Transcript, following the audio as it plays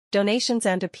Donations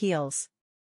and appeals.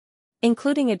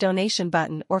 Including a donation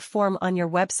button or form on your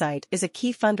website is a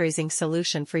key fundraising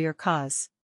solution for your cause.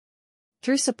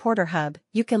 Through Supporter Hub,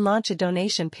 you can launch a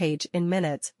donation page in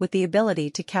minutes with the ability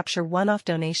to capture one-off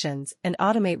donations and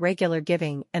automate regular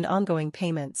giving and ongoing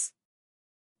payments.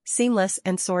 Seamless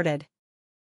and sorted.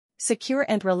 Secure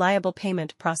and reliable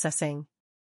payment processing.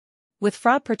 With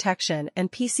fraud protection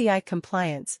and PCI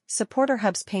compliance, Supporter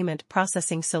Hub's payment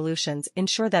processing solutions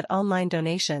ensure that online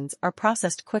donations are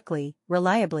processed quickly,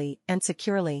 reliably, and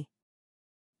securely.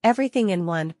 Everything in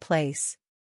one place.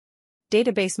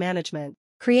 Database management.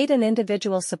 Create an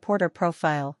individual supporter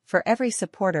profile for every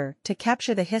supporter to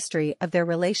capture the history of their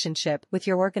relationship with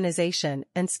your organization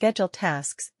and schedule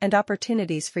tasks and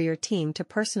opportunities for your team to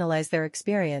personalize their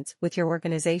experience with your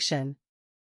organization.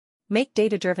 Make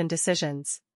data-driven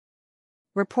decisions.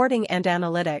 Reporting and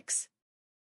analytics.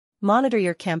 Monitor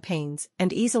your campaigns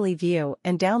and easily view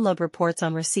and download reports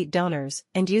on receipt donors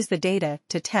and use the data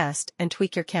to test and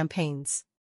tweak your campaigns.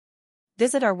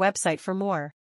 Visit our website for more.